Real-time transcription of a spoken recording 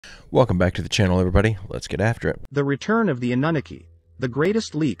Welcome back to the channel, everybody. Let's get after it. The return of the Anunnaki, the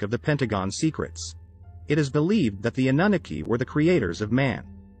greatest leak of the Pentagon secrets. It is believed that the Anunnaki were the creators of man.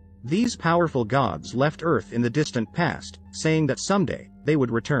 These powerful gods left Earth in the distant past, saying that someday, they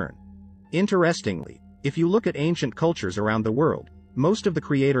would return. Interestingly, if you look at ancient cultures around the world, most of the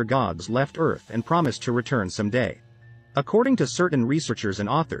creator gods left Earth and promised to return someday. According to certain researchers and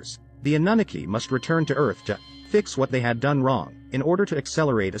authors, the Anunnaki must return to Earth to fix what they had done wrong, in order to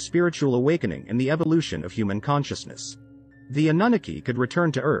accelerate a spiritual awakening and the evolution of human consciousness. The Anunnaki could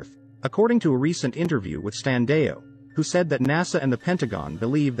return to Earth, according to a recent interview with Stan Deyo, who said that NASA and the Pentagon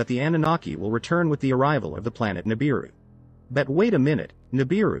believe that the Anunnaki will return with the arrival of the planet Nibiru. But wait a minute,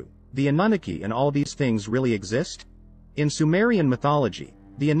 Nibiru, the Anunnaki and all these things really exist? In Sumerian mythology,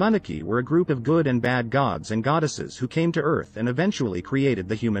 the Anunnaki were a group of good and bad gods and goddesses who came to Earth and eventually created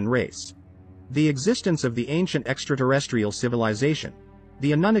the human race. The existence of the ancient extraterrestrial civilization,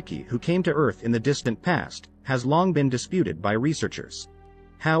 the Anunnaki who came to Earth in the distant past, has long been disputed by researchers.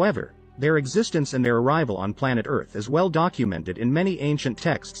 However, their existence and their arrival on planet Earth is well documented in many ancient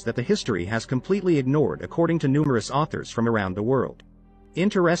texts that the history has completely ignored, according to numerous authors from around the world.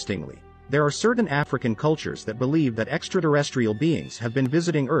 Interestingly, there are certain African cultures that believe that extraterrestrial beings have been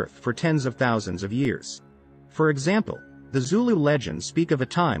visiting Earth for tens of thousands of years. For example, the Zulu legends speak of a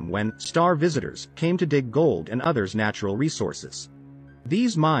time when star visitors came to dig gold and others natural resources.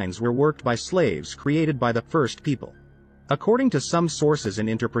 These mines were worked by slaves created by the first people. According to some sources and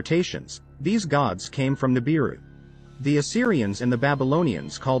interpretations, these gods came from Nibiru. The Assyrians and the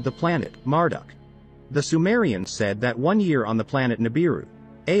Babylonians called the planet Marduk. The Sumerians said that 1 year on the planet Nibiru,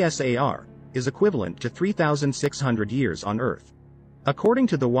 ASAR, is equivalent to 3,600 years on Earth. According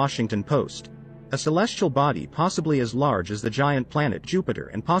to the Washington Post, a celestial body possibly as large as the giant planet Jupiter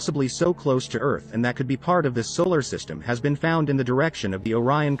and possibly so close to Earth and that could be part of this solar system has been found in the direction of the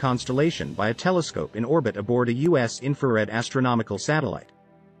Orion constellation by a telescope in orbit aboard a U.S. infrared astronomical satellite.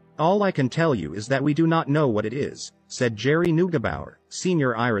 All I can tell you is that we do not know what it is, said Jerry Neugebauer,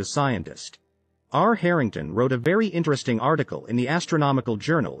 senior IRAS scientist. R. Harrington wrote a very interesting article in the Astronomical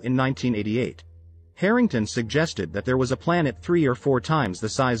Journal in 1988. Harrington suggested that there was a planet 3 or 4 times the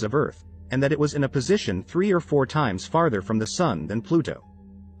size of Earth, and that it was in a position 3 or 4 times farther from the Sun than Pluto.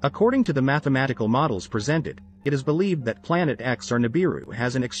 According to the mathematical models presented, it is believed that planet X or Nibiru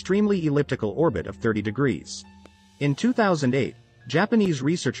has an extremely elliptical orbit of 30 degrees. In 2008, Japanese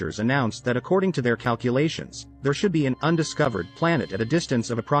researchers announced that according to their calculations, there should be an undiscovered planet at a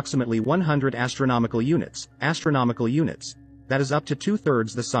distance of approximately 100 astronomical units, that is up to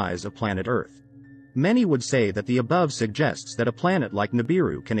 2/3 the size of planet Earth. Many would say that the above suggests that a planet like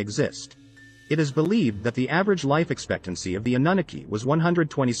Nibiru can exist. It is believed that the average life expectancy of the Anunnaki was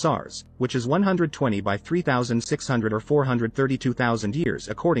 120 SARS, which is 120 by 3,600 or 432,000 years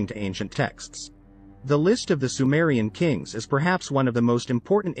according to ancient texts. The list of the Sumerian kings is perhaps one of the most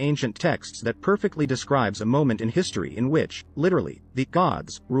important ancient texts that perfectly describes a moment in history in which, literally, the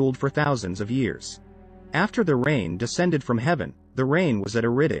gods ruled for thousands of years. After the rain descended from heaven, the reign was at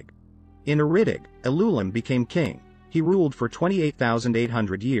Eridig. In Eridig, Elulim became king. He ruled for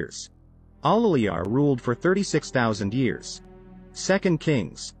 28,800 years. Alaliyar ruled for 36,000 years. Second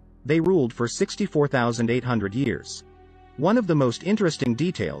Kings. They ruled for 64,800 years. One of the most interesting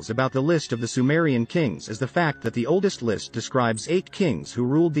details about the list of the Sumerian kings is the fact that the oldest list describes 8 kings who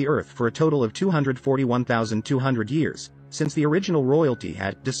ruled the earth for a total of 241,200 years, since the original royalty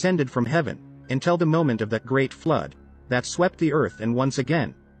had descended from heaven, until the moment of that great flood that swept the earth, and once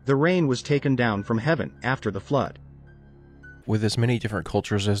again, the rain was taken down from heaven after the flood. With as many different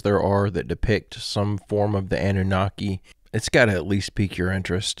cultures as there are that depict some form of the Anunnaki, it's got to at least pique your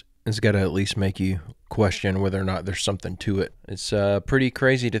interest. It's got to at least make you question whether or not there's something to it. It's pretty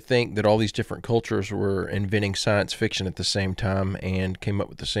crazy to think that all these different cultures were inventing science fiction at the same time and came up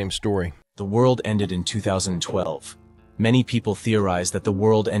with the same story. The world ended in 2012. Many people theorize that the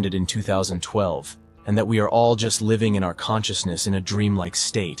world ended in 2012, and that we are all just living in our consciousness in a dreamlike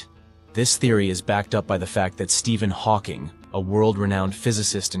state. This theory is backed up by the fact that Stephen Hawking, a world-renowned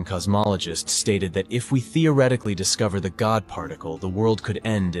physicist and cosmologist, stated that if we theoretically discover the God particle, the world could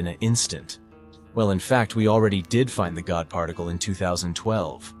end in an instant. Well, in fact, we already did find the God particle in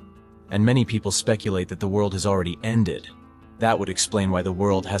 2012. And many people speculate that the world has already ended. That would explain why the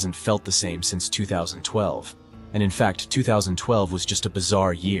world hasn't felt the same since 2012. And in fact, 2012 was just a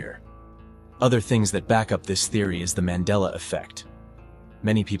bizarre year. Other things that back up this theory is the Mandela effect.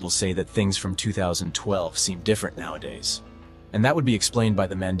 Many people say that things from 2012 seem different nowadays. And that would be explained by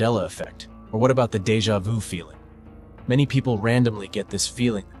the Mandela effect. Or what about the deja vu feeling? Many people randomly get this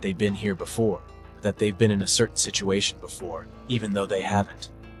feeling that they've been here before, that they've been in a certain situation before, even though they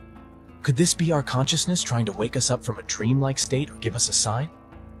haven't. Could this be our consciousness trying to wake us up from a dreamlike state or give us a sign?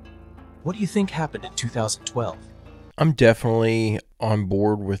 What do you think happened in 2012? I'm definitely on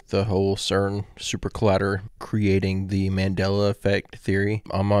board with the whole CERN super collider creating the Mandela effect theory.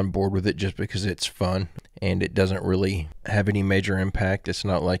 I'm on board with it just because it's fun and it doesn't really have any major impact. It's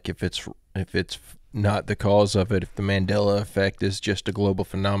not like if it's not the cause of it, if the Mandela effect is just a global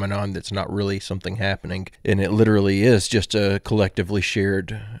phenomenon that's not really something happening, and it literally is just a collectively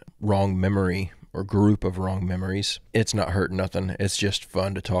shared wrong memory or group of wrong memories, it's not hurting nothing. It's just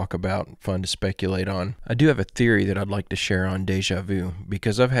fun to talk about, fun to speculate on. I do have a theory that I'd like to share on deja vu,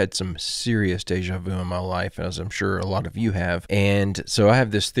 because I've had some serious deja vu in my life, as I'm sure a lot of you have. And so I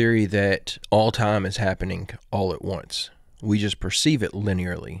have this theory that all time is happening all at once. We just perceive it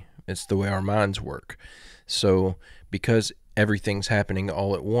linearly. It's the way our minds work. So because everything's happening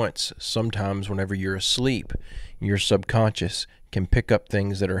all at once, sometimes whenever you're asleep, your subconscious can pick up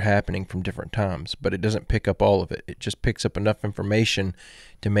things that are happening from different times, but it doesn't pick up all of it. It just picks up enough information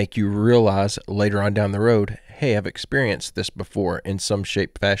to make you realize later on down the road, hey, I've experienced this before in some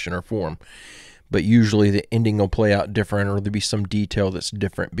shape, fashion, or form. But usually the ending will play out different, or there'll be some detail that's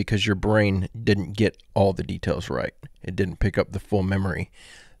different because your brain didn't get all the details right. It didn't pick up the full memory.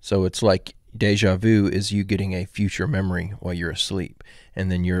 So it's like deja vu is you getting a future memory while you're asleep.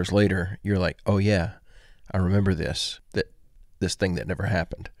 And then years later, you're like, oh yeah, I remember this thing that never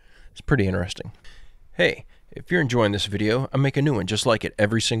happened. It's pretty interesting. Hey, if you're enjoying this video, I make a new one just like it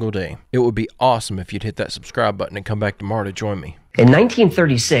every single day. It would be awesome if you'd hit that subscribe button and come back tomorrow to join me. In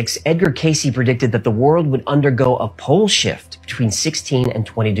 1936, Edgar Cayce predicted that the world would undergo a pole shift between 16 and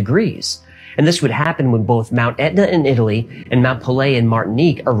 20 degrees. And this would happen when both Mount Etna in Italy and Mount Pelée in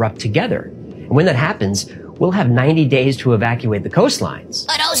Martinique erupt together. And when that happens, we'll have 90 days to evacuate the coastlines.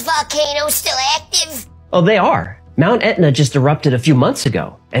 Are those volcanoes still active? Oh, they are. Mount Etna just erupted a few months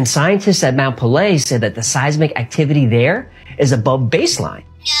ago, and scientists at Mount Pelée said that the seismic activity there is above baseline.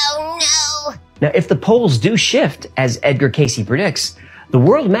 No. Now, if the poles do shift, as Edgar Cayce predicts, the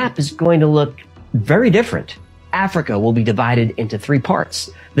world map is going to look very different. Africa will be divided into 3 parts.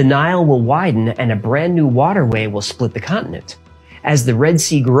 The Nile will widen, and a brand new waterway will split the continent. As the Red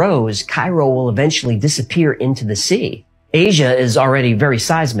Sea grows, Cairo will eventually disappear into the sea. Asia is already very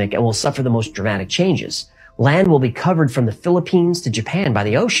seismic and will suffer the most dramatic changes. Land will be covered from the Philippines to Japan by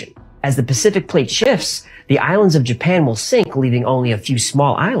the ocean. As the Pacific plate shifts, the islands of Japan will sink, leaving only a few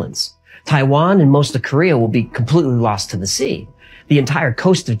small islands. Taiwan and most of Korea will be completely lost to the sea. The entire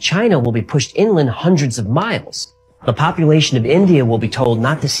coast of China will be pushed inland hundreds of miles. The population of India will be told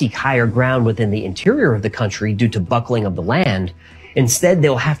not to seek higher ground within the interior of the country due to buckling of the land. Instead,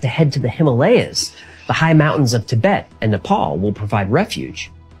 they'll have to head to the Himalayas. The high mountains of Tibet and Nepal will provide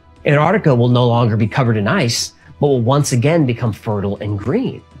refuge. Antarctica will no longer be covered in ice, but will once again become fertile and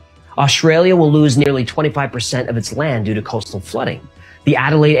green. Australia will lose nearly 25% of its land due to coastal flooding. The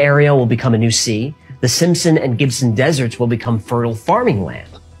Adelaide area will become a new sea. The Simpson and Gibson deserts will become fertile farming land.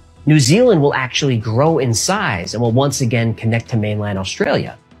 New Zealand will actually grow in size and will once again connect to mainland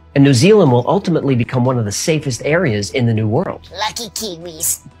Australia. And New Zealand will ultimately become one of the safest areas in the New World. Lucky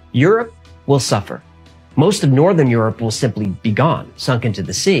Kiwis. Europe will suffer. Most of Northern Europe will simply be gone, sunk into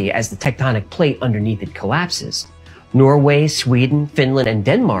the sea, as the tectonic plate underneath it collapses. Norway, Sweden, Finland, and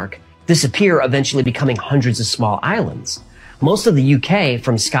Denmark disappear, eventually becoming hundreds of small islands. Most of the UK,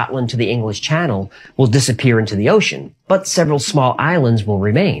 from Scotland to the English Channel, will disappear into the ocean, but several small islands will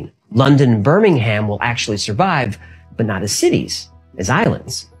remain. London and Birmingham will actually survive, but not as cities, as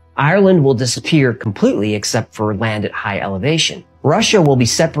islands. Ireland will disappear completely except for land at high elevation. Russia will be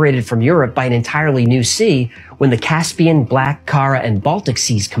separated from Europe by an entirely new sea when the Caspian, Black, Kara, and Baltic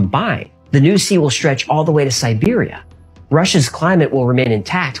seas combine. The new sea will stretch all the way to Siberia. Russia's climate will remain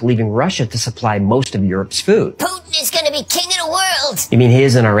intact, leaving Russia to supply most of Europe's food. Putin is going to be king of the world. You mean he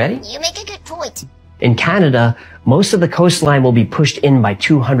isn't already? You make a good point. In Canada, most of the coastline will be pushed in by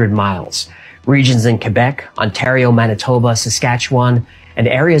 200 miles. Regions in Quebec, Ontario, Manitoba, Saskatchewan, and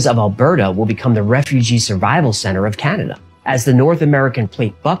areas of Alberta will become the refugee survival center of Canada. As the North American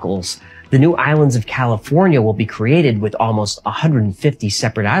plate buckles, the new islands of California will be created with almost 150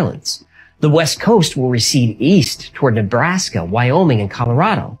 separate islands. The West Coast will recede east toward Nebraska, Wyoming, and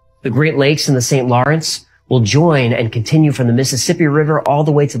Colorado. The Great Lakes and the St. Lawrence will join and continue from the Mississippi River all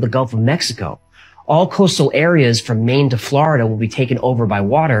the way to the Gulf of Mexico. All coastal areas from Maine to Florida will be taken over by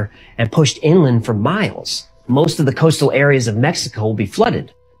water and pushed inland for miles. Most of the coastal areas of Mexico will be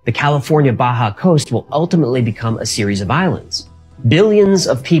flooded. The California Baja coast will ultimately become a series of islands. Billions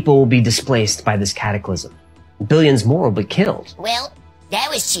of people will be displaced by this cataclysm. Billions more will be killed. Well, That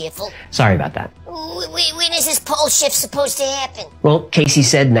was cheerful. Sorry about that. When is this pole shift supposed to happen? Well, Casey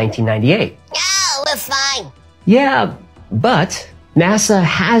said 1998. Oh, we're fine. Yeah, but NASA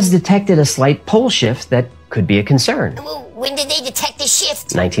has detected a slight pole shift that could be a concern. When did they detect the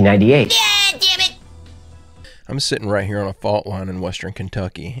shift? 1998. Yeah, damn it. I'm sitting right here on a fault line in western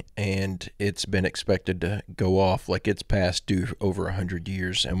Kentucky, and it's been expected to go off like it's past due over 100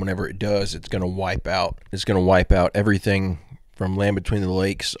 years, and whenever it does, it's going to wipe out. It's going to wipe out everything from land between the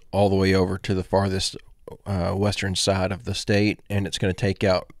lakes all the way over to the farthest western side of the state, and it's going to take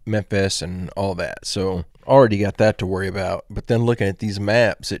out Memphis and all that. So already got that to worry about. But then looking at these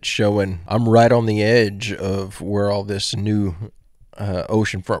maps, it's showing I'm right on the edge of where all this new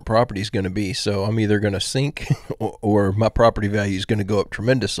oceanfront property is going to be. So I'm either going to sink or my property value is going to go up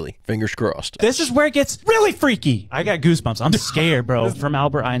tremendously. Fingers crossed. This is where it gets really freaky. I got goosebumps. I'm scared, bro. From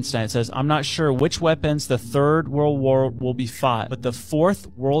Albert Einstein, it says, I'm not sure which weapons the Third World War will be fought, but the Fourth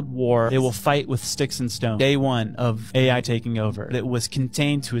World War, they will fight with sticks and stones. Day one of AI taking over. It was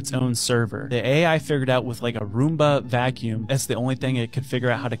contained to its own server. The AI figured out with like a Roomba vacuum, that's the only thing it could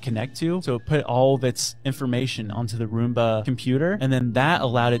figure out how to connect to. So it put all of its information onto the Roomba computer, and then that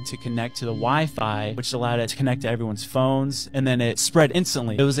allowed it to connect to the Wi-Fi, which allowed it to connect to everyone's phones, and then it spread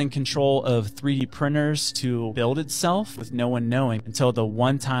instantly. It was in control of 3D printers to build itself with no one knowing, until the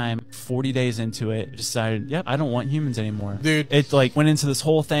one time, 40 days into it, decided, yep, I don't want humans anymore. Dude. It like went into this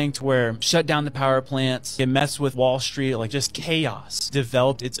whole thing to where shut down the power plants, it messed with Wall Street, like just chaos.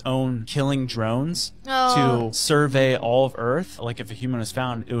 Developed its own killing drones to survey all of Earth. Like if a human was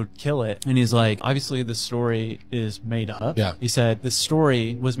found, it would kill it. And he's like, obviously the story is made up. Yeah. He said, the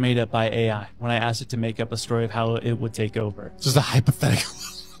story was made up by AI when I asked it to make up a story of how it would take over. Just a hypothetical.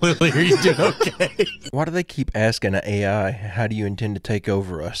 Lily, are you doing okay? Why do they keep asking an AI, how do you intend to take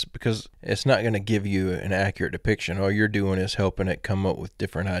over us? Because it's not going to give you an accurate depiction. All you're doing is helping it come up with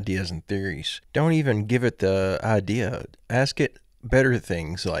different ideas and theories. Don't even give it the idea. Ask it better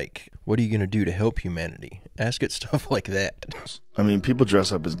things like, what are you going to do to help humanity? Ask it stuff like that. I mean, people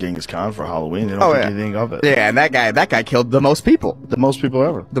dress up as Genghis Khan for Halloween. They don't think anything of it. Yeah, and that guy killed the most people. The most people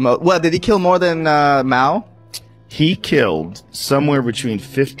ever. Well, did he kill more than Mao? He killed somewhere between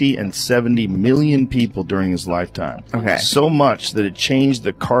 50 and 70 million people during his lifetime. Okay. So much that it changed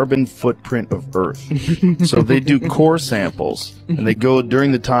the carbon footprint of Earth. So they do core samples, and they go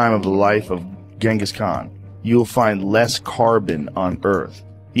during the time of the life of Genghis Khan. You'll find less carbon on Earth.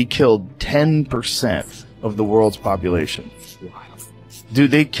 He killed 10% of the world's population.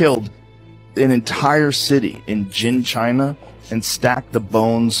 Dude, they killed an entire city in Jin, China, and stacked the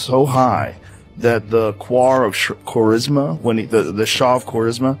bones so high that the Khwar of Khwarizma, the Shah of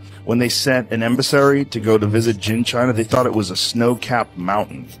Khwarizma, when they sent an emissary to go to visit Jin, China, they thought it was a snow-capped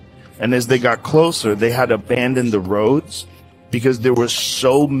mountain. And as they got closer, they had to abandon the roads because there were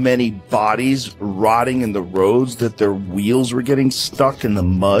so many bodies rotting in the roads that their wheels were getting stuck in the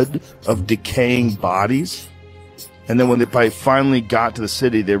mud of decaying bodies. And then when they finally got to the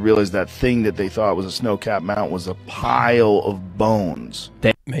city, they realized that thing that they thought was a snow-capped mountain was a pile of bones.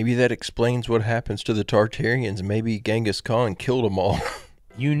 Maybe that explains what happens to the Tartarians. Maybe Genghis Khan killed them all.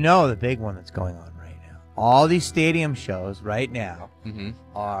 You know the big one that's going on right now. All these stadium shows right now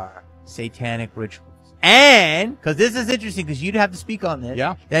are satanic rituals. And, because this is interesting, because you'd have to speak on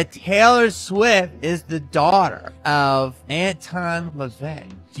this, that Taylor Swift is the daughter of Anton LaVey.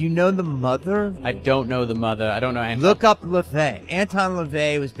 Do you know the mother? I don't know the mother. I don't know Anton. Look up LaVey. Anton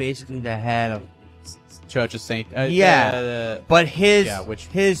LaVey was basically the head of Church of Saint. But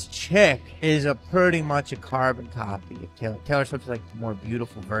his chick is pretty much a carbon copy of Taylor. Taylor Swift's like the more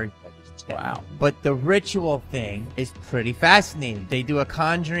beautiful version of his chick. Wow. But the ritual thing is pretty fascinating. They do a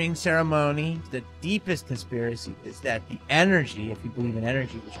conjuring ceremony. The deepest conspiracy is that the energy, if you believe in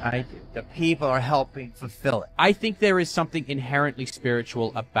energy, which I do, the people are helping fulfill it. I think there is something inherently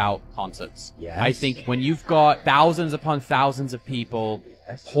spiritual about concerts. Yes. I think when you've got thousands upon thousands of people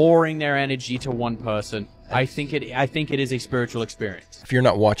pouring their energy to one person, I think it is a spiritual experience. If you're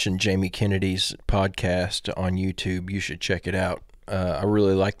not watching Jamie Kennedy's podcast on YouTube, you should check it out. I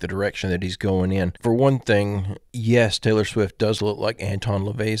really like the direction that he's going in. For one thing, yes, Taylor Swift does look like Anton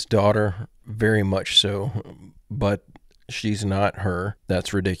LaVey's daughter, very much so, but she's not her.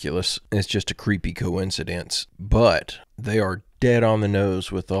 That's ridiculous. It's just a creepy coincidence. But they are dead on the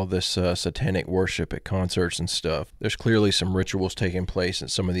nose with all this satanic worship at concerts and stuff. There's clearly some rituals taking place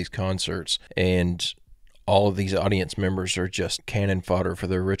at some of these concerts, and all of these audience members are just cannon fodder for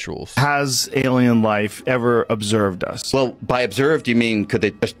their rituals. Has alien life ever observed us? Well, by observed, you mean could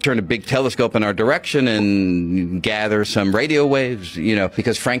they just turn a big telescope in our direction and gather some radio waves? You know,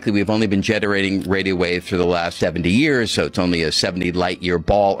 because frankly, we've only been generating radio waves for the last 70 years, so it's only a 70 light year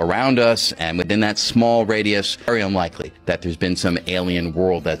ball around us, and within that small radius, very unlikely that there's been some alien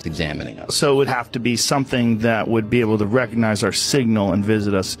world that's examining us. So it would have to be something that would be able to recognize our signal and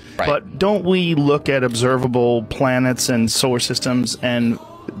visit us. Right. But don't we look at observable planets and solar systems and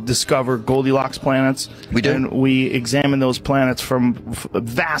discover Goldilocks planets? We do. And we examine those planets from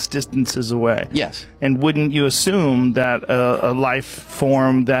vast distances away. Yes. And wouldn't you assume that a life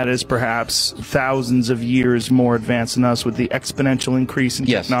form that is perhaps thousands of years more advanced than us, with the exponential increase in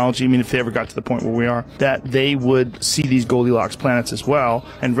technology, I mean, if they ever got to the point where we are, that they would see these Goldilocks planets as well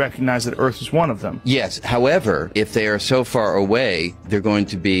and recognize that Earth is one of them? Yes. However, if they are so far away, they're going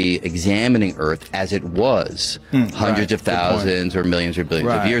to be examining Earth as it was hundreds of thousands or millions or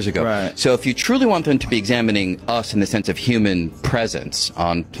billions of years ago. Right. So if you truly want them to be examining us in the sense of human presence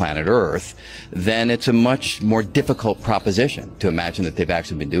on planet Earth, then it's a much more difficult proposition to imagine that they've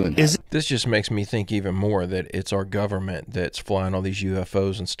actually been doing that. This just makes me think even more that it's our government that's flying all these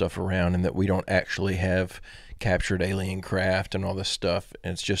UFOs and stuff around, and that we don't actually have captured alien craft and all this stuff.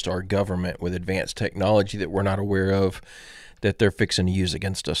 And it's just our government with advanced technology that we're not aware of that they're fixing to use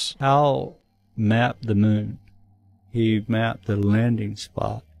against us. Hal mapped the moon. He mapped the landing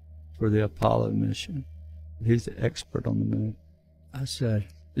spot for the Apollo mission. He's the expert on the moon. I said,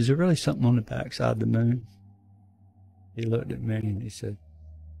 is there really something on the backside of the moon? He looked at me and he said,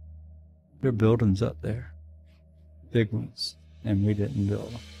 there are buildings up there, big ones, and we didn't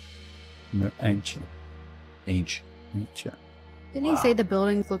build them. And they're ancient. Ancient. Didn't he say the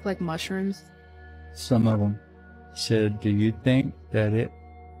buildings look like mushrooms? Some of them. He said, do you think that it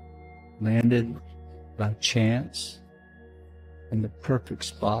landed by chance in the perfect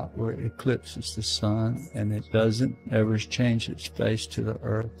spot where it eclipses the sun and it doesn't ever change its face to the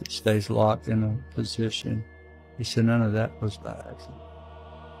earth? It stays locked in a position. He said none of that was by accident.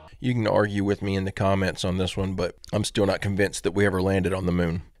 You can argue with me in the comments on this one, but I'm still not convinced that we ever landed on the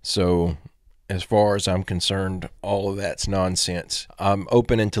moon. So as far as I'm concerned, all of that's nonsense. I'm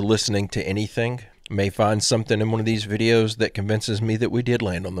open into listening to anything. May find something in one of these videos that convinces me that we did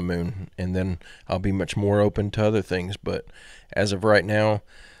land on the moon, and then I'll be much more open to other things. But as of right now,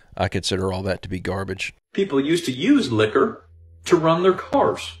 I consider all that to be garbage. People used to use liquor to run their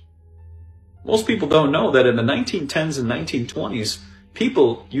cars. Most people don't know that in the 1910s and 1920s,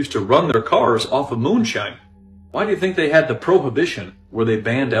 people used to run their cars off of moonshine. Why do you think they had the prohibition where they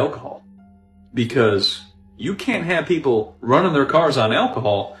banned alcohol? Because you can't have people running their cars on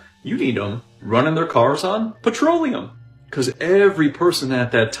alcohol. You need them running their cars on petroleum. Because every person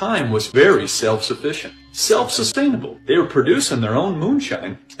at that time was very self-sufficient, self-sustainable. They were producing their own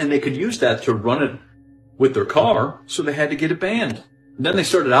moonshine, and they could use that to run it with their car, so they had to get it banned. And then they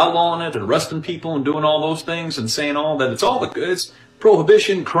started outlawing it and arresting people and doing all those things and saying all that it's all the goods,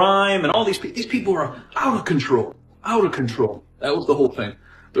 prohibition, crime, and all these people are out of control. Out of control. That was the whole thing.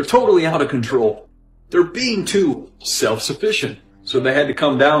 They're totally out of control. They're being too self-sufficient. So they had to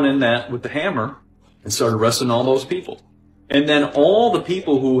come down in that with the hammer and start arresting all those people. And then all the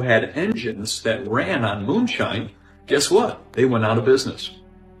people who had engines that ran on moonshine, guess what? They went out of business.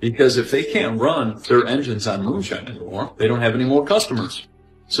 Because if they can't run their engines on moonshine anymore, they don't have any more customers.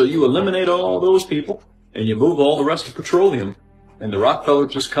 So you eliminate all those people and you move all the rest of petroleum. And the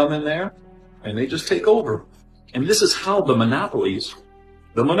Rockefellers just come in there and they just take over. And this is how the monopolies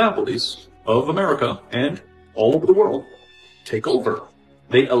of America and all over the world take over.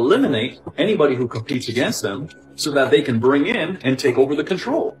 They eliminate anybody who competes against them so that they can bring in and take over the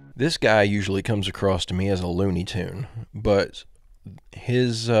control. This guy usually comes across to me as a Looney Tune, but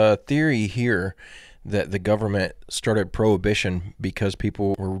his theory here that the government started prohibition because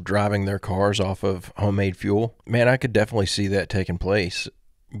people were driving their cars off of homemade fuel, man, I could definitely see that taking place.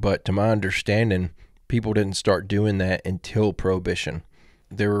 But to my understanding, people didn't start doing that until prohibition.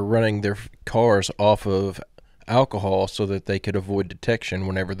 They were running their cars off of alcohol so that they could avoid detection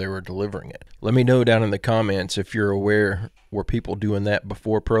whenever they were delivering it. Let me know down in the comments if you're aware, were people doing that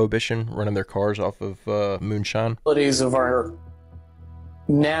before prohibition, running their cars off of moonshine? Of our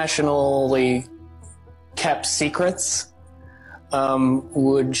nationally kept secrets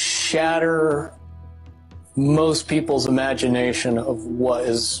would shatter most people's imagination of what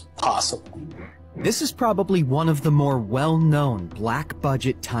is possible. This is probably one of the more well-known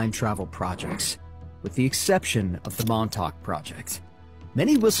black-budget time travel projects, with the exception of the Montauk Project.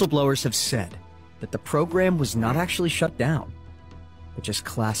 Many whistleblowers have said that the program was not actually shut down, but just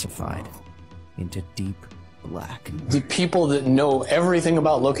classified into deep black. The people that know everything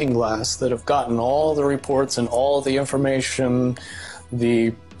about Looking Glass, that have gotten all the reports and all the information,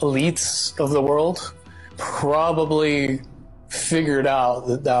 the elites of the world, probably figured out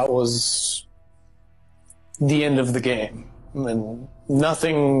that that was the end of the game. And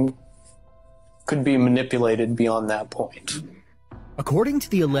nothing could be manipulated beyond that point. According to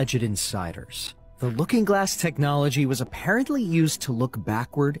the alleged insiders, the Looking Glass technology was apparently used to look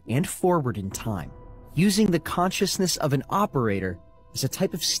backward and forward in time, using the consciousness of an operator as a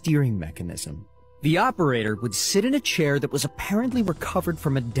type of steering mechanism. The operator would sit in a chair that was apparently recovered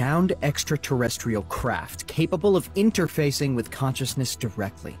from a downed extraterrestrial craft capable of interfacing with consciousness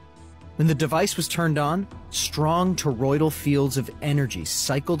directly. When the device was turned on, strong toroidal fields of energy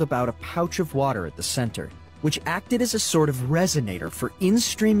cycled about a pouch of water at the center, which acted as a sort of resonator for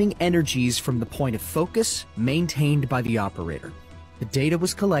in-streaming energies from the point of focus maintained by the operator. The data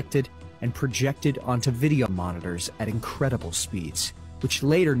was collected and projected onto video monitors at incredible speeds, which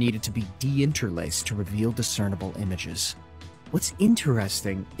later needed to be de-interlaced to reveal discernible images. What's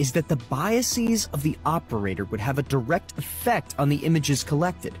interesting is that the biases of the operator would have a direct effect on the images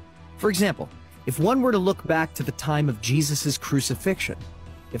collected. For example, if one were to look back to the time of Jesus' crucifixion,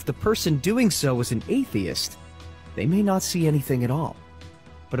 if the person doing so was an atheist, they may not see anything at all.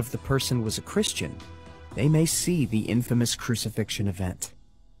 But if the person was a Christian, they may see the infamous crucifixion event.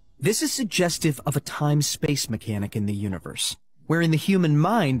 This is suggestive of a time-space mechanic in the universe, wherein the human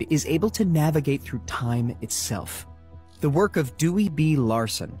mind is able to navigate through time itself. The work of Dewey B.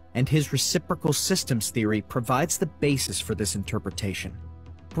 Larson and his reciprocal systems theory provides the basis for this interpretation.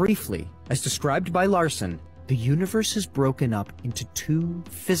 Briefly, as described by Larson, the universe is broken up into two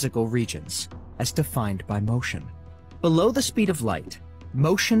physical regions, as defined by motion. Below the speed of light,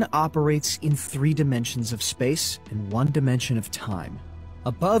 motion operates in 3 dimensions of space and 1 dimension of time.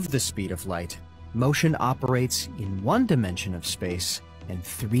 Above the speed of light, motion operates in 1 dimension of space and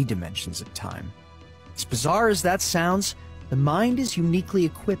 3 dimensions of time. As bizarre as that sounds, the mind is uniquely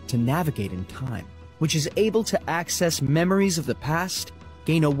equipped to navigate in time, which is able to access memories of the past,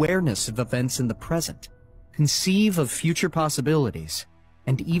 gain awareness of events in the present, conceive of future possibilities,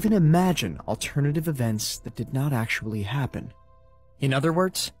 and even imagine alternative events that did not actually happen. In other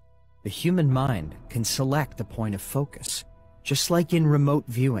words, the human mind can select a point of focus, just like in remote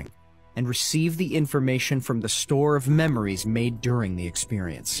viewing, and receive the information from the store of memories made during the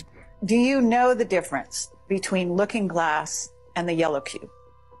experience. Do you know the difference between Looking Glass and the Yellow Cube?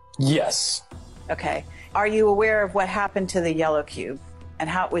 Yes. Okay. Are you aware of what happened to the Yellow Cube and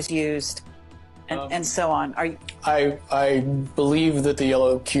how it was used and so on? Are you... I believe that the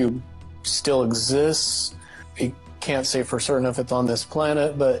Yellow Cube still exists. I can't say for certain if it's on this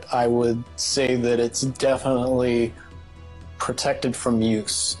planet, but I would say that it's definitely protected from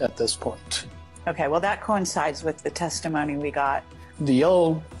use at this point. Okay, well that coincides with the testimony we got. The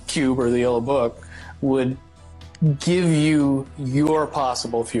Yellow Cube or the Yellow Book would give you your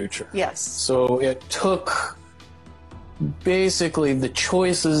possible future. Yes. So it took basically the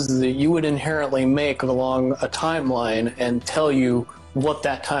choices that you would inherently make along a timeline and tell you what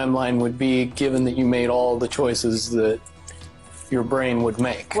that timeline would be, given that you made all the choices that your brain would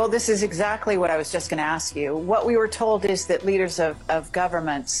make. Well, this is exactly what I was just going to ask you. What we were told is that leaders of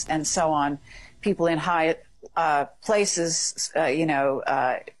governments and so on, people in high places,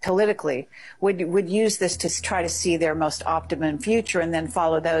 politically, would use this to try to see their most optimum future and then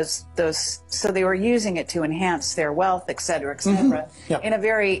follow those. So they were using it to enhance their wealth, et cetera, in a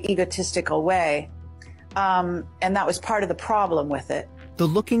very egotistical way. And that was part of the problem with it. The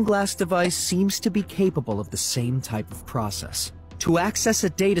Looking Glass device seems to be capable of the same type of process. To access a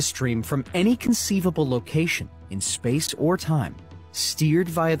data stream from any conceivable location in space or time, steered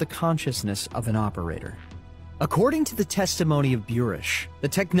via the consciousness of an operator. According to the testimony of Burish, the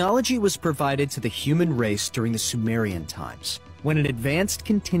technology was provided to the human race during the Sumerian times, when an advanced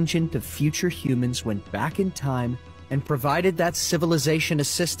contingent of future humans went back in time and provided that civilization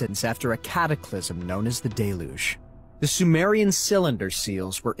assistance after a cataclysm known as the Deluge. The Sumerian cylinder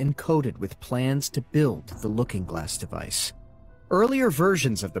seals were encoded with plans to build the Looking Glass device. Earlier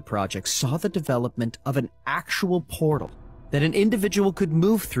versions of the project saw the development of an actual portal that an individual could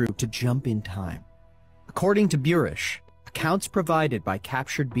move through to jump in time. According to Burish, accounts provided by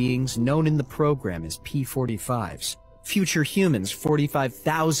captured beings known in the program as P-45s, future humans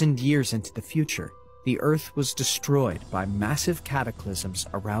 45,000 years into the future, the Earth was destroyed by massive cataclysms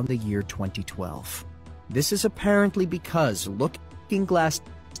around the year 2012. This is apparently because Looking Glass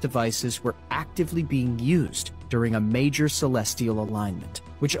devices were actively being used during a major celestial alignment,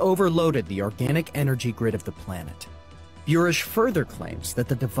 which overloaded the organic energy grid of the planet. Burish further claims that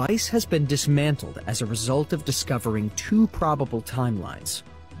the device has been dismantled as a result of discovering two probable timelines,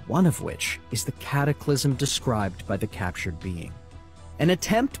 one of which is the cataclysm described by the captured being. An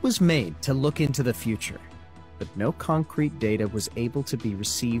attempt was made to look into the future, but no concrete data was able to be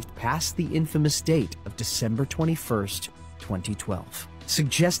received past the infamous date of December 21st, 2012,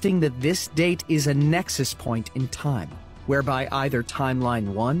 suggesting that this date is a nexus point in time, whereby either Timeline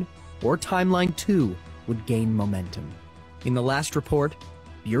 1 or Timeline 2 would gain momentum. In the last report,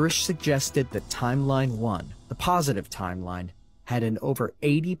 Burish suggested that Timeline 1, the positive timeline, had an over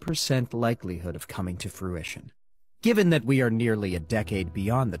 80% likelihood of coming to fruition. Given that we are nearly a decade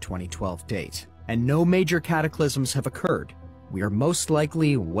beyond the 2012 date, and no major cataclysms have occurred, we are most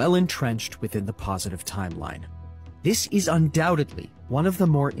likely well entrenched within the positive timeline. This is undoubtedly one of the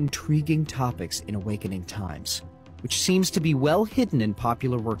more intriguing topics in Awakening Times, which seems to be well hidden in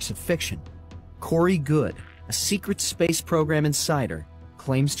popular works of fiction. Corey Good, a secret space program insider,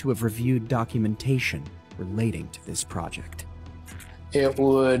 claims to have reviewed documentation relating to this project. It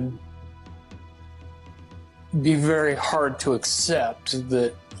would be very hard to accept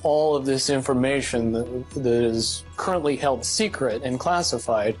that all of this information that is currently held secret and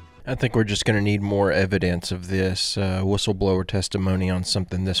classified. I think we're just going to need more evidence of this whistleblower testimony on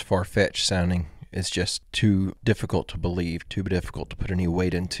something this far-fetched sounding. It's just too difficult to believe, too difficult to put any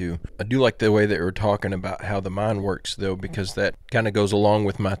weight into. I do like the way that we're talking about how the mind works, though, because that kind of goes along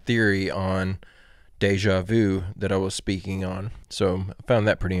with my theory on deja vu that I was speaking on. So I found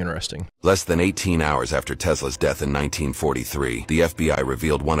that pretty interesting. Less than 18 hours after Tesla's death in 1943, the FBI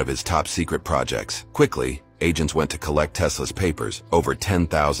revealed one of his top secret projects. Quickly, agents went to collect Tesla's papers, over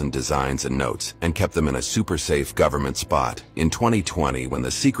 10,000 designs and notes, and kept them in a super safe government spot. In 2020, when the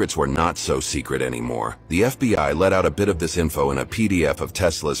secrets were not so secret anymore, the FBI let out a bit of this info in a PDF of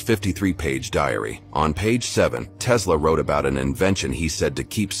Tesla's 53-page diary. On page 7, Tesla wrote about an invention he said to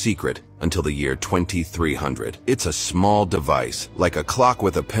keep secret until the year 2300. It's a small device, like a clock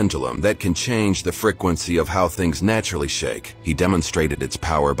with a pendulum, that can change the frequency of how things naturally shake. He demonstrated its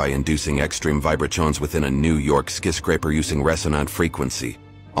power by inducing extreme vibrations within a New York skyscraper using resonant frequency,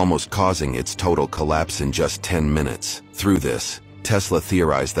 almost causing its total collapse in just 10 minutes. Through this, Tesla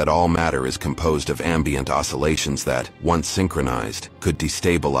theorized that all matter is composed of ambient oscillations that, once synchronized, could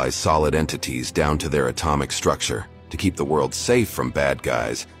destabilize solid entities down to their atomic structure. To keep the world safe from bad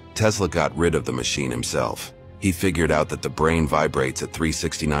guys, Tesla got rid of the machine himself. He figured out that the brain vibrates at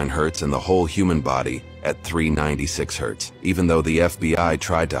 369 Hz and the whole human body at 396 Hz. Even though the FBI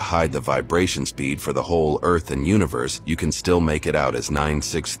tried to hide the vibration speed for the whole Earth and universe, you can still make it out as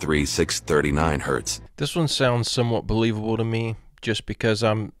 963,639 Hz. This one sounds somewhat believable to me, just because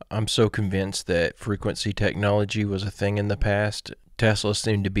I'm so convinced that frequency technology was a thing in the past. Tesla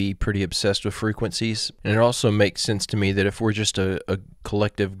seemed to be pretty obsessed with frequencies, and it also makes sense to me that if we're just a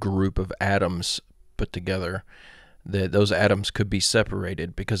collective group of atoms put together, that those atoms could be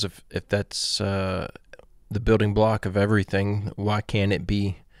separated, because if that's the building block of everything, why can't it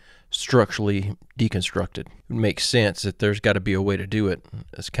be structurally deconstructed? It makes sense that there's got to be a way to do it.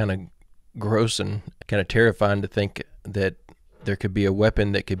 It's kind of gross and kind of terrifying to think that there could be a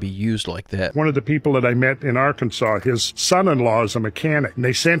weapon that could be used like that. One of the people that I met in Arkansas, his son-in-law is a mechanic, and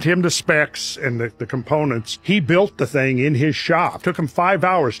they sent him the specs and the components. He built the thing in his shop. It took him 5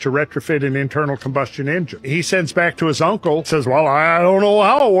 hours to retrofit an internal combustion engine. He sends back to his uncle, says, well, I don't know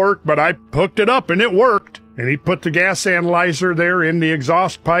how it worked, but I hooked it up and it worked. And he put the gas analyzer there in the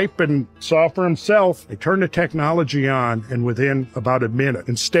exhaust pipe and saw for himself. They turned the technology on, and within about a minute,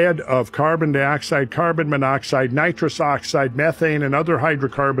 instead of carbon dioxide, carbon monoxide, nitrous oxide, methane, and other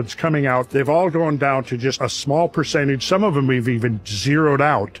hydrocarbons coming out, they've all gone down to just a small percentage. Some of them we've even zeroed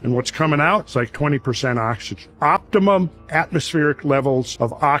out. And what's coming out is like 20% oxygen. Optimum atmospheric levels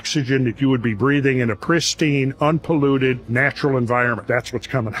of oxygen that you would be breathing in a pristine, unpolluted, natural environment. That's what's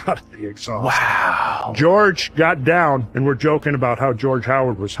coming out of the exhaust. Wow. George got down, and we're joking about how George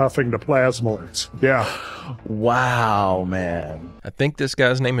Howard was huffing the plasmoids. Yeah. Wow, man. I think this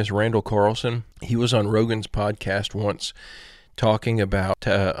guy's name is Randall Carlson. He was on Rogan's podcast once talking about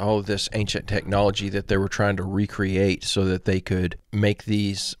all of this ancient technology that they were trying to recreate so that they could make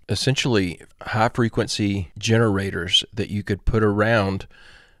these essentially high-frequency generators that you could put around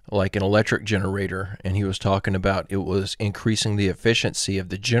like an electric generator, and he was talking about it was increasing the efficiency of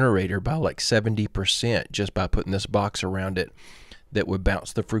the generator by like 70% just by putting this box around it that would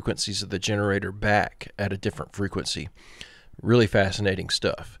bounce the frequencies of the generator back at a different frequency. Really fascinating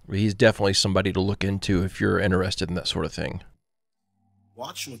stuff. He's definitely somebody to look into if you're interested in that sort of thing.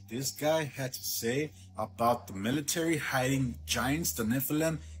 Watch what this guy had to say about the military hiding giants, the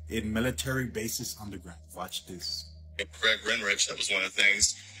Nephilim, in military bases underground. Watch this. Greg Renrich, that was one of the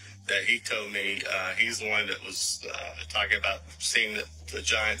things that he told me. He's the one that was talking about seeing the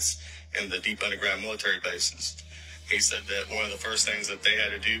giants in the deep underground military bases. He said that one of the first things that they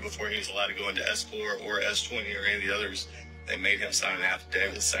had to do before he was allowed to go into S4 or S20 or any of the others, they made him sign an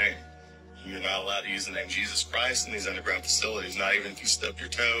affidavit saying, you're not allowed to use the name Jesus Christ in these underground facilities, not even if you stub your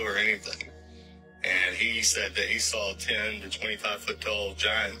toe or anything. And he said that he saw 10 to 25 foot tall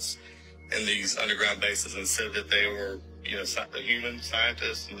giants in these underground bases and said that they were, you know, the human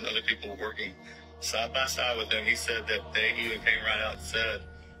scientists and other people working side by side with them. He said that they even came right out and said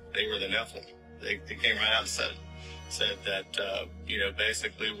they were the Nephilim. They came right out and said that, you know,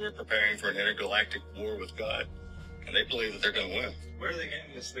 basically we're preparing for an intergalactic war with God. And they believe that they're going to win. Where are they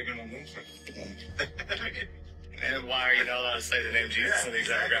getting this? They're going to win from? And why are you not allowed to say the name Jesus in these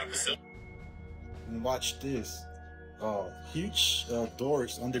underground facilities? And watch this. Huge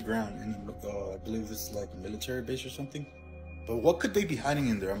doors underground, and I believe it's like a military base or something. But what could they be hiding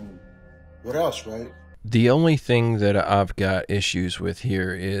in there? I mean, what else, right? The only thing that I've got issues with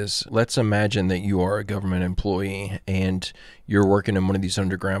here is, let's imagine that you are a government employee and you're working in one of these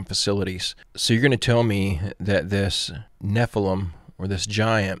underground facilities. So you're going to tell me that this Nephilim or this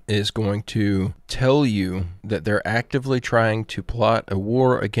giant is going to tell you that they're actively trying to plot a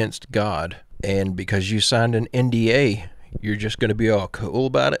war against God, and because you signed an NDA, you're just going to be all cool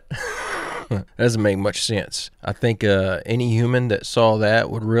about it? That doesn't make much sense. I think any human that saw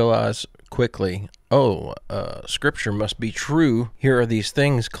that would realize quickly, oh, scripture must be true. Here are these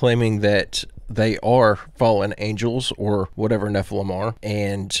things claiming that they are fallen angels or whatever Nephilim are,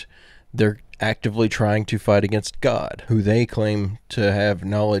 and they're actively trying to fight against God, who they claim to have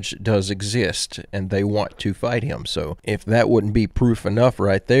knowledge does exist, and they want to fight him. So if that wouldn't be proof enough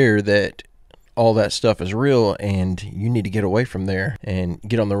right there that all that stuff is real and you need to get away from there and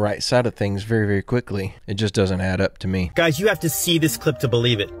get on the right side of things very, very quickly, it just doesn't add up to me. Guys, you have to see this clip to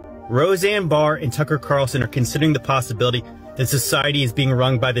believe it. Roseanne Barr and Tucker Carlson are considering the possibility that society is being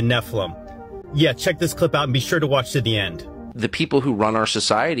run by the Nephilim. Yeah, check this clip out and be sure to watch to the end. The people who run our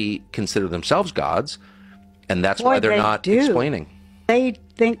society consider themselves gods, and that's why they're not explaining. They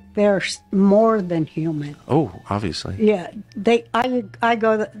think they're more than human. Oh, obviously. Yeah, I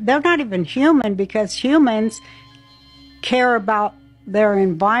go, they're not even human, because humans care about their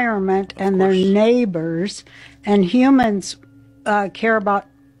environment and their neighbors, and humans care about,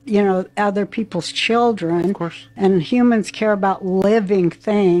 you know, other people's children. Of course. And humans care about living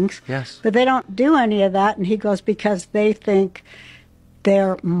things. Yes. But they don't do any of that. And he goes, because they think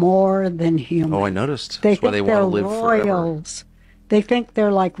they're more than human. Oh, I noticed. They That's why think they they're want to live forever. royals. They think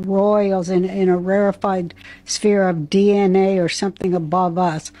they're like royals in a rarefied sphere of DNA or something above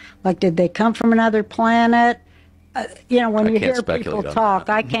us. Like, did they come from another planet? You know, when you hear people talk,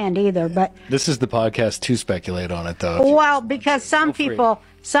 I can't either. But this is the podcast to speculate on it, though. well, because some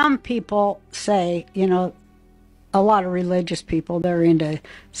people say, you know, a lot of religious people, they're into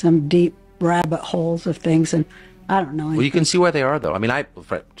some deep rabbit holes of things, and I don't know. Well, you can see why they are, though. I mean,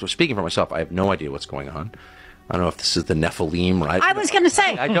 speaking for myself, I have no idea what's going on. I don't know if this is the Nephilim, right? I was going to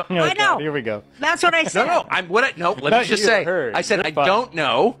say. I know. Here we go. That's what I said. Let me just say. I said I don't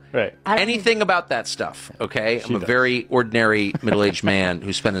know anything about that stuff. Okay, I'm a very ordinary middle-aged man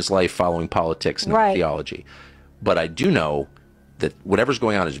who spent his life following politics and theology, but I do know that whatever's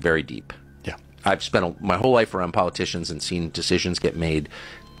going on is very deep. Yeah, I've spent my whole life around politicians and seen decisions get made,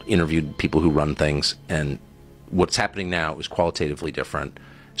 interviewed people who run things, and what's happening now is qualitatively different.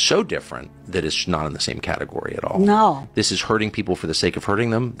 So different that it's not in the same category at all. No. This is hurting people for the sake of hurting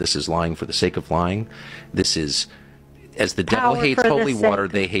them. This is lying for the sake of lying. This is, as the devil hates holy water,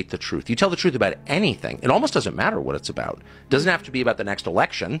 they hate the truth. You tell the truth about anything. It almost doesn't matter what it's about. It doesn't have to be about the next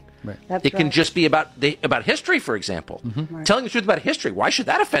election. Right. It can just be about history, for example. Right. Telling the truth about history. Why should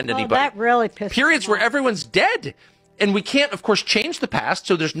that offend anybody? That really pisses Periods where everyone's dead. And we can't, of course, change the past,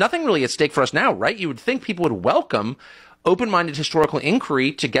 so there's nothing really at stake for us now, right? You would think people would welcome open-minded historical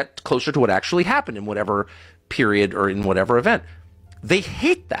inquiry to get closer to what actually happened in whatever period or in whatever event. They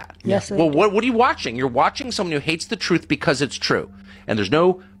hate that. Yes. Well, what are you watching? You're watching someone who hates the truth because it's true. And there's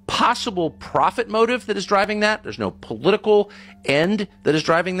no possible profit motive that is driving that. There's no political end that is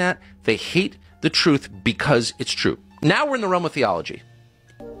driving that. They hate the truth because it's true. Now we're in the realm of theology.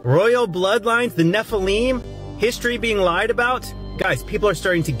 Royal bloodlines, the Nephilim, history being lied about? Guys, people are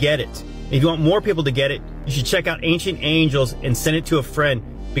starting to get it. If you want more people to get it, you should check out Ancient Angels and send it to a friend,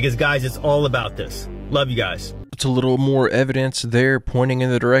 because, guys, it's all about this. Love you guys. It's a little more evidence there pointing in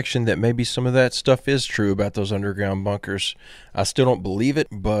the direction that maybe some of that stuff is true about those underground bunkers. I still don't believe it,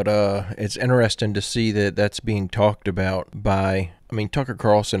 but it's interesting to see that that's being talked about by I mean, Tucker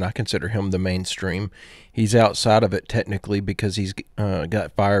Carlson, I consider him the mainstream. He's outside of it technically because he's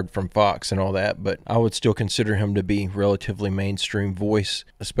got fired from Fox and all that, but I would still consider him to be relatively mainstream voice,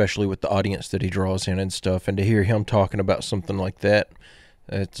 especially with the audience that he draws in and stuff. And to hear him talking about something like that,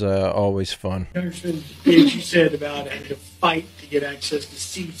 it's always fun. Congressman, as you said about having to fight to get access to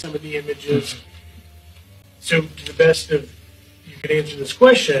see some of the images. So, to the best of you can answer this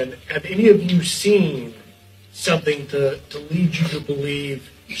question, have any of you seen something to lead you to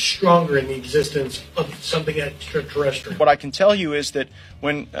believe stronger in the existence of something extraterrestrial? What I can tell you is that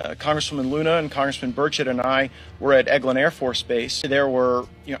when Congresswoman Luna and Congressman Burchett and I were at Eglin Air Force Base, there were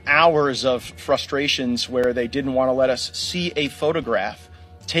hours of frustrations where they didn't want to let us see a photograph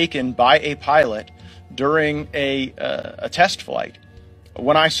taken by a pilot during a test flight.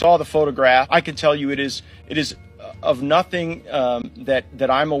 When I saw the photograph, I can tell you it is of nothing that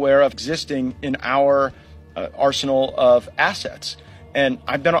I'm aware of existing in our arsenal of assets. And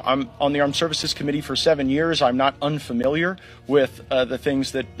I'm on the Armed Services Committee for 7 years. I'm not unfamiliar with the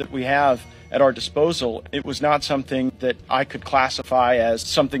things that we have at our disposal. It was not something that I could classify as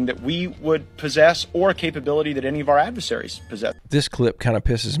something that we would possess or a capability that any of our adversaries possess. This clip kind of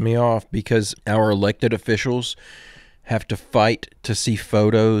pisses me off because our elected officials have to fight to see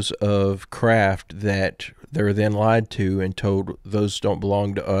photos of craft that they're then lied to and told those don't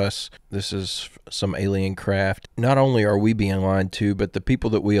belong to us. This is some alien craft. Not only are we being lied to, but the people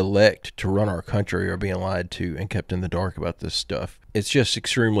that we elect to run our country are being lied to and kept in the dark about this stuff. It's just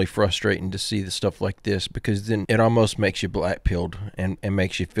extremely frustrating to see the stuff like this because then it almost makes you black-pilled and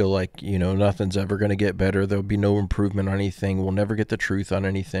makes you feel like, nothing's ever going to get better. There'll be no improvement on anything. We'll never get the truth on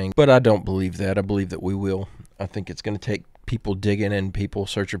anything. But I don't believe that. I believe that we will. I think it's going to take people digging and people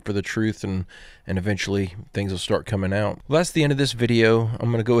searching for the truth, and eventually things will start coming out. Well, that's the end of this video. I'm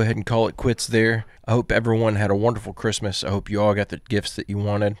going to go ahead and call it quits there. I hope everyone had a wonderful Christmas. I hope you all got the gifts that you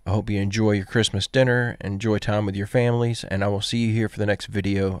wanted. I hope you enjoy your Christmas dinner, enjoy time with your families, and I will see you here for the next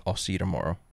video. I'll see you tomorrow.